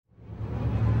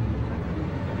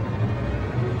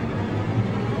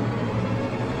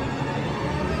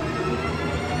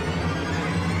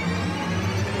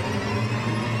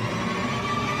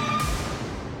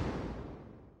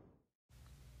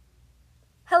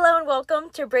welcome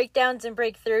to Breakdowns and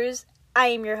Breakthroughs. I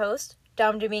am your host,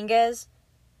 Dom Dominguez.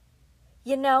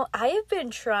 I have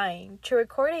been trying to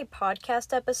record a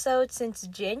podcast episode since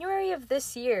January of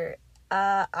this year.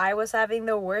 I was having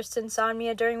the worst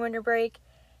insomnia during winter break.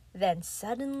 Then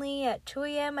suddenly at 2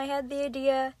 a.m. I had the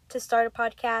idea to start a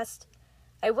podcast.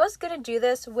 I was going to do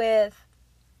this with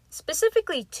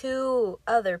specifically 2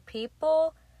 other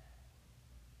people.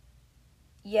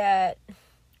 Yet,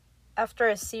 after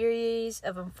a series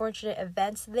of unfortunate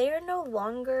events, they are no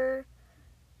longer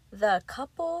the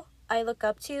couple I look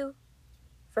up to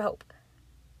for hope.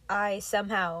 I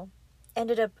somehow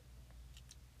ended up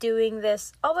doing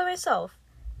this all by myself.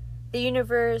 The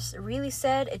universe really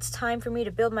said it's time for me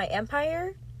to build my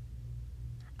empire.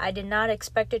 I did not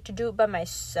expect it to do it by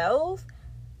myself.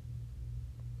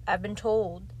 I've been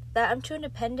told that I'm too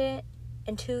independent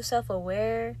and too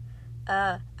self-aware.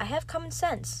 I have common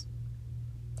sense.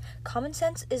 Common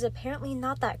sense is apparently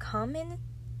not that common,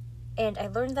 and I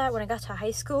learned that when I got to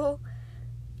high school.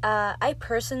 I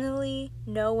personally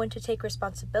know when to take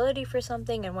responsibility for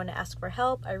something and when to ask for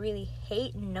help. I really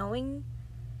hate knowing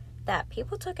that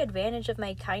people took advantage of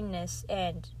my kindness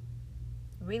and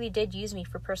really did use me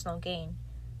for personal gain.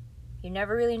 You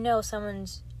never really know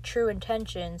someone's true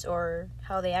intentions or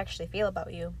how they actually feel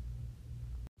about you.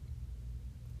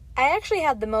 I actually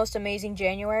had the most amazing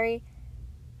January.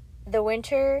 The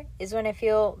winter is when I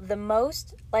feel the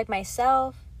most like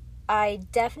myself. I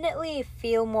definitely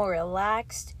feel more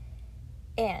relaxed,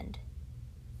 and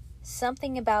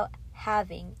something about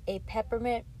having a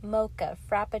peppermint mocha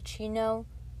frappuccino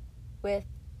with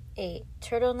a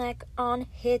turtleneck on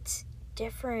hits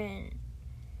different.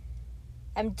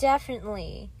 I'm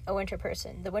definitely a winter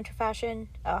person. The winter fashion,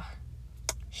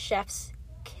 chef's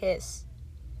kiss.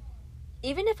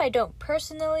 Even if I don't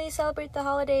personally celebrate the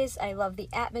holidays, I love the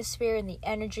atmosphere and the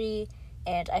energy,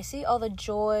 and I see all the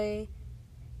joy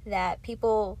that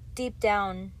people deep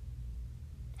down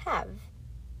have.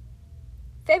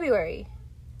 February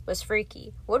was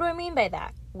freaky. What do I mean by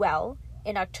that? Well,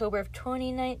 in October of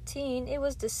 2019, it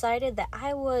was decided that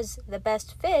I was the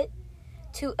best fit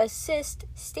to assist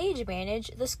stage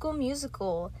manage the school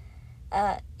musical.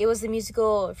 It was the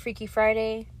musical Freaky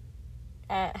Friday.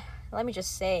 Let me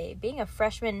just say, being a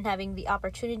freshman and having the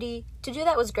opportunity to do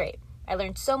that was great. I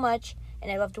learned so much, and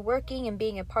I loved working and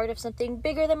being a part of something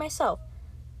bigger than myself.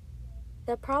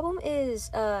 The problem is,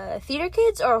 theater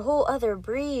kids are a whole other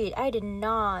breed. I did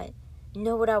not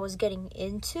know what I was getting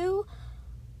into.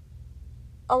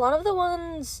 A lot of the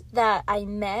ones that I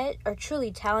met are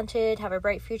truly talented, have a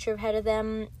bright future ahead of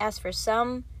them. As for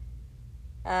some,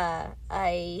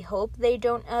 I hope they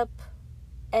don't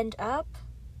end up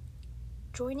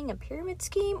joining a pyramid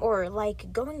scheme or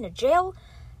going to jail.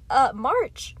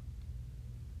 March.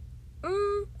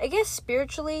 I guess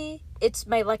spiritually it's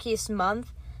my luckiest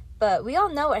month, but we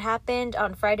all know what happened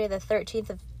on Friday the 13th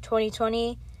of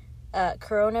 2020.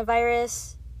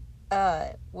 Coronavirus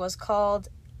was called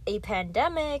a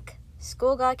pandemic.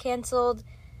 School got canceled.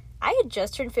 I had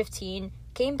just turned 15,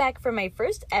 came back from my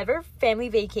first ever family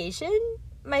vacation.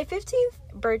 My 15th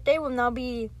birthday will now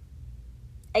be,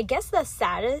 I guess, the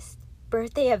saddest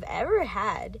birthday I've ever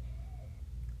had.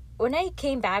 When I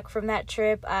came back from that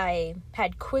trip, I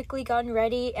had quickly gotten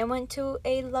ready and went to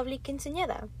a lovely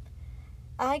quinceañera.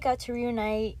 I got to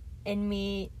reunite and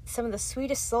meet some of the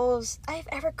sweetest souls I've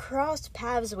ever crossed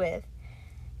paths with.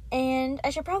 And I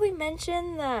should probably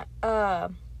mention that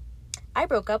I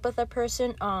broke up with a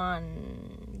person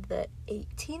on the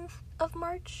 18th of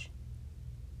March.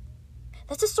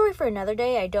 That's a story for another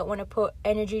day. I don't want to put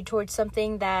energy towards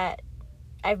something that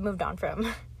I've moved on from.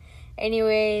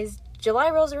 Anyways, July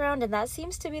rolls around, and that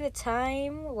seems to be the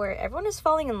time where everyone is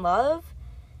falling in love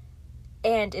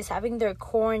and is having their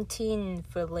quarantine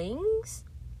flings.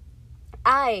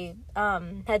 I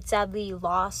had sadly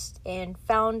lost and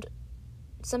found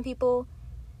some people.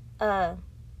 I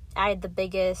had the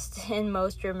biggest and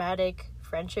most dramatic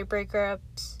friendship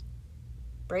breakups.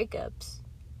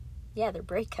 Yeah, they're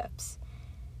breakups.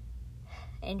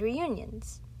 And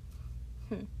reunions.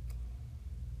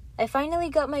 I finally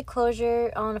got my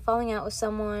closure on falling out with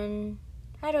someone.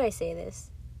 How do I say this?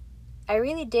 I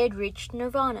really did reach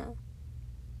nirvana.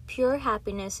 Pure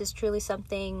happiness is truly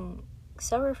something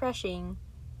so refreshing.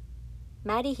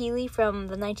 Maddie Healy from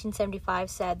the 1975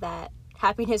 said that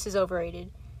happiness is overrated.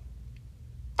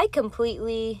 I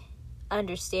completely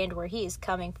understand where he is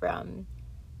coming from.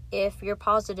 If you're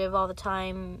positive all the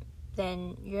time,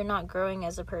 then you're not growing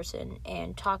as a person,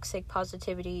 and toxic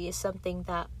positivity is something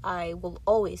that I will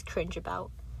always cringe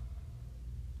about.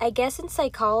 I guess in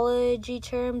psychology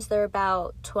terms, there are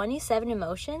about 27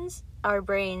 emotions, our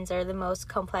brains are the most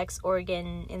complex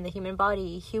organ in the human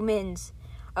body. Humans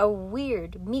are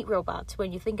weird meat robots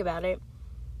when you think about it.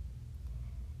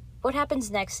 What happens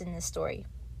next in this story?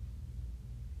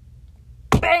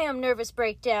 Bam! Nervous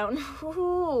breakdown.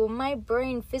 Ooh, my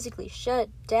brain physically shut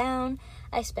down.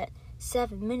 I spent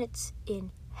 7 minutes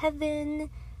in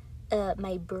heaven.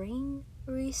 My brain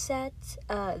reset.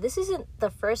 This isn't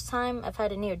the first time I've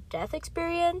had a near-death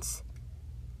experience.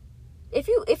 If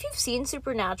you've seen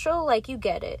Supernatural, like, you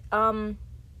get it.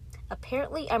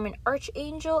 Apparently I'm an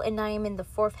archangel and I am in the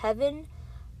 4th heaven.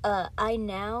 I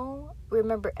now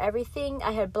remember everything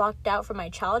I had blocked out from my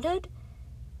childhood.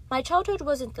 My childhood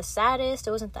wasn't the saddest,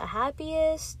 it wasn't the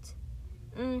happiest.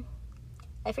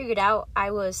 I figured out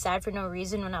I was sad for no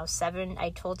reason when I was 7. I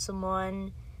told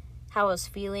someone how I was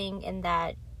feeling and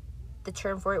that the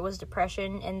term for it was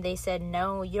depression, and they said,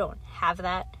 no, you don't have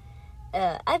that.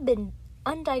 I've been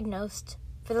undiagnosed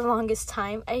for the longest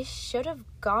time. I should have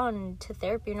gone to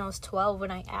therapy when I was 12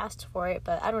 when I asked for it,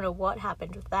 but I don't know what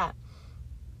happened with that.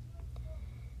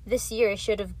 This year I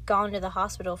should have gone to the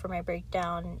hospital for my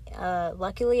breakdown.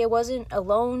 Luckily I wasn't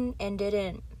alone and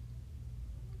didn't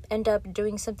end up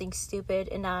doing something stupid,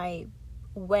 and I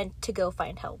went to go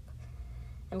find help.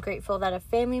 I'm grateful that a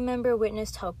family member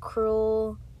witnessed how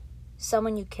cruel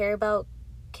someone you care about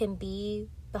can be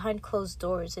behind closed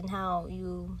doors and how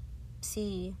you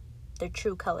see their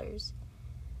true colors.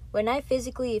 When I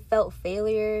physically felt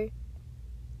failure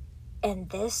and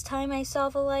this time I saw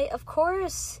the light, of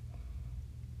course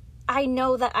I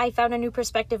know that I found a new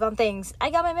perspective on things. I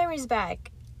got my memories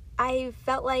back. I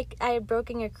felt like I had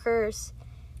broken a curse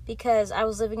because I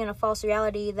was living in a false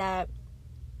reality that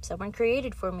someone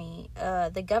created for me.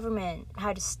 The government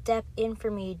had to step in for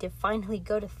me to finally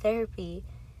go to therapy.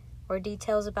 More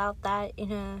details about that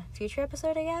in a future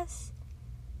episode, I guess.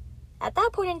 At that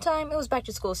point in time, it was back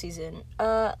to school season.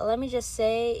 Let me just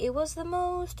say, it was the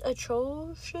most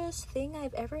atrocious thing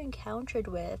I've ever encountered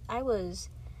with. I was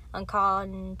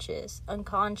unconscious.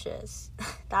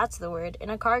 That's the word. In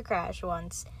a car crash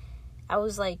once. I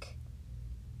was like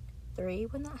 3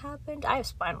 when that happened. I have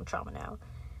spinal trauma now.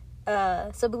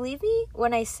 So believe me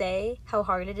when I say how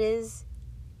hard it is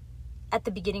at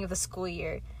the beginning of the school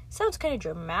year. Sounds kind of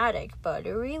dramatic, but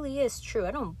it really is true.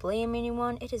 I don't blame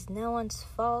anyone. It is no one's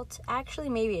fault. Actually,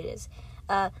 maybe it is.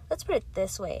 Let's put it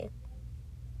this way.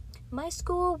 My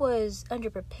school was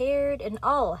underprepared and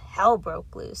all hell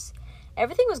broke loose.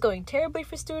 Everything was going terribly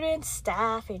for students,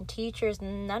 staff, and teachers.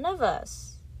 None of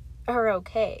us are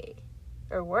okay.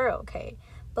 Or were okay.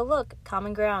 But look,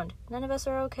 common ground. None of us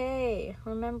are okay.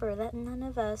 Remember that none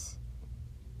of us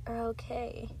are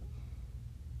okay.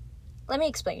 Let me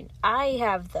explain. I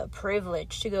have the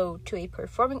privilege to go to a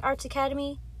performing arts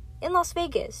academy in Las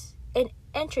Vegas, an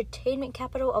entertainment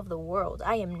capital of the world.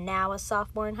 I am now a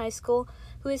sophomore in high school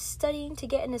who is studying to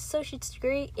get an associate's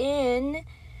degree in,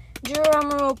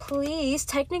 drumroll please,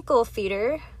 technical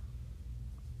theater.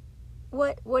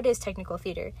 What is technical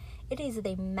theater? It is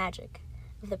the magic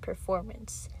of the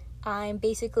performance. I'm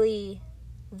basically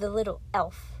the little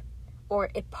elf, or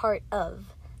a part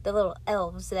of the little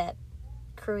elves that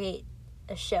create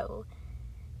a show.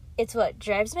 It's what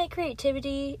drives my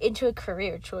creativity into a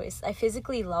career choice. I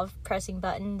physically love pressing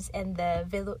buttons and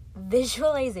the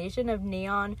visualization of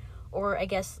neon, or I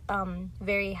guess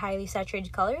very highly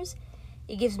saturated colors.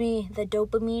 It gives me the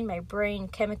dopamine my brain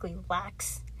chemically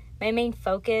lacks. My main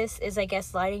focus is, I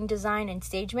guess, lighting design and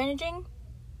stage managing.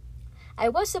 I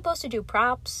was supposed to do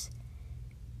props,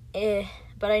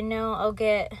 but I know I'll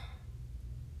get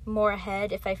more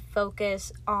ahead if I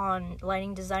focus on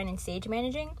lighting design and stage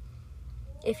managing.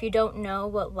 If you don't know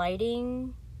what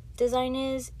lighting design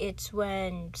is, it's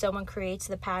when someone creates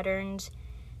the patterns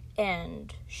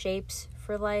and shapes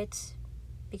for lights,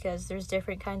 because there's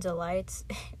different kinds of lights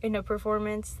in a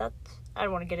performance. I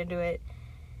don't want to get into it.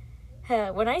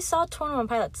 When I saw 21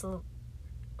 Pilots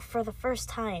for the first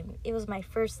time, it was my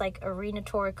first arena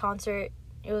tour concert.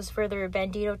 It was for their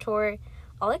Bandito tour.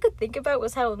 All I could think about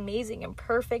was how amazing and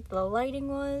perfect the lighting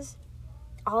was.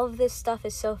 All of this stuff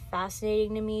is so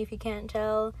fascinating to me, if you can't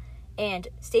tell. And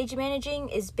stage managing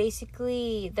is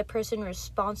basically the person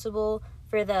responsible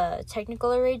for the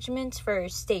technical arrangements for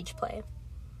stage play.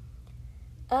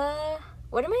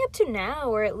 What am I up to now?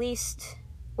 Or at least,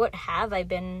 what have I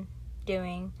been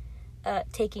doing?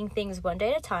 Taking things one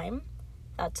day at a time.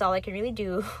 That's all I can really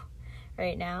do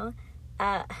right now.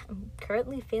 I'm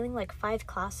currently failing 5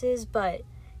 classes, but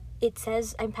it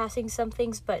says I'm passing some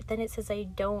things, but then it says I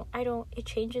don't. It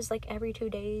changes every 2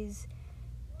 days,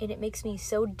 and it makes me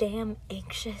so damn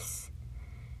anxious.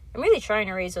 I'm really trying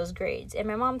to raise those grades, and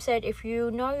my mom said if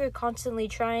you know you're constantly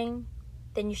trying,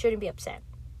 then you shouldn't be upset.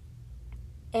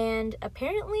 And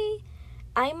apparently,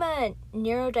 I'm a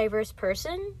neurodiverse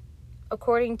person,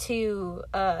 according to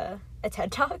a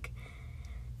TED Talk.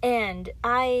 And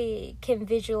I can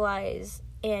visualize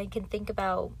and can think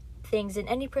about things in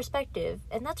any perspective,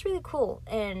 and that's really cool.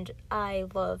 And I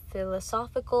love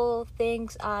philosophical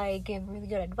things. I give really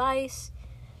good advice.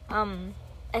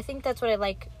 I think that's what I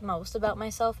like most about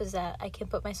myself, is that I can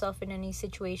put myself in any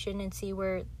situation and see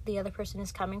where the other person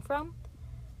is coming from.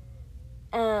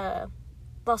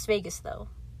 Las Vegas, though.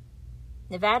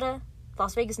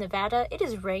 Las Vegas, Nevada, it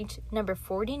is ranked number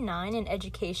 49 in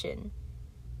education.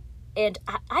 And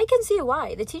I can see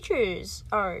why. The teachers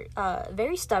are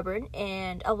very stubborn,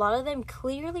 and a lot of them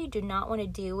clearly do not want to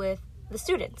deal with the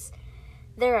students.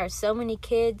 There are so many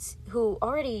kids who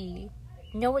already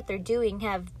know what they're doing,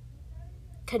 have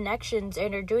connections,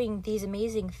 and are doing these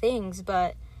amazing things,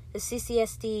 but the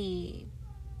CCSD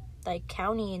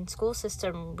county and school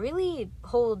system really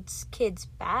holds kids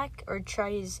back or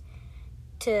tries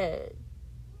to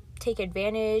take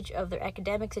advantage of their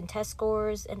academics and test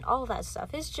scores and all that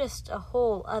stuff. It's just a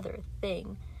whole other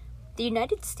thing. The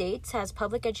United States has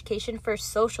public education for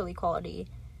social equality.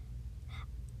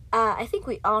 I think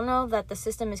we all know that the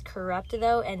system is corrupt,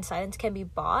 though, and silence can be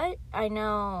bought. I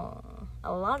know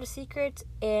a lot of secrets,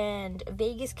 and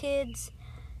Vegas kids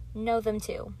know them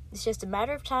too. It's just a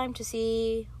matter of time to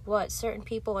see what certain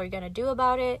people are going to do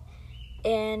about it.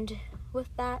 And with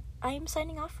that, I am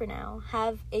signing off for now.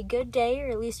 Have a good day, or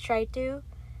at least try to.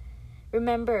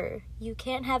 Remember, you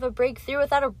can't have a breakthrough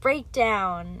without a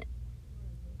breakdown.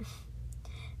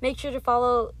 Make sure to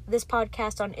follow this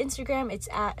podcast on Instagram. It's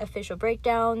at Official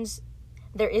Breakdowns.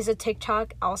 There is a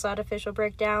TikTok, also at Official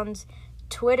Breakdowns.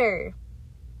 Twitter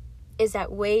is at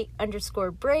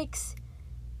wait_breaks.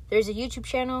 There's a YouTube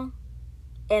channel,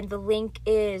 and the link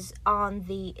is on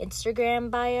the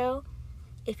Instagram bio.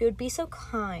 If you would be so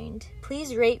kind,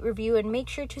 please rate, review, and make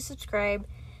sure to subscribe.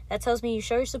 That tells me you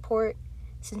show your support.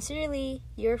 Sincerely,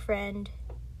 your friend,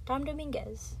 Dom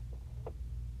Dominguez.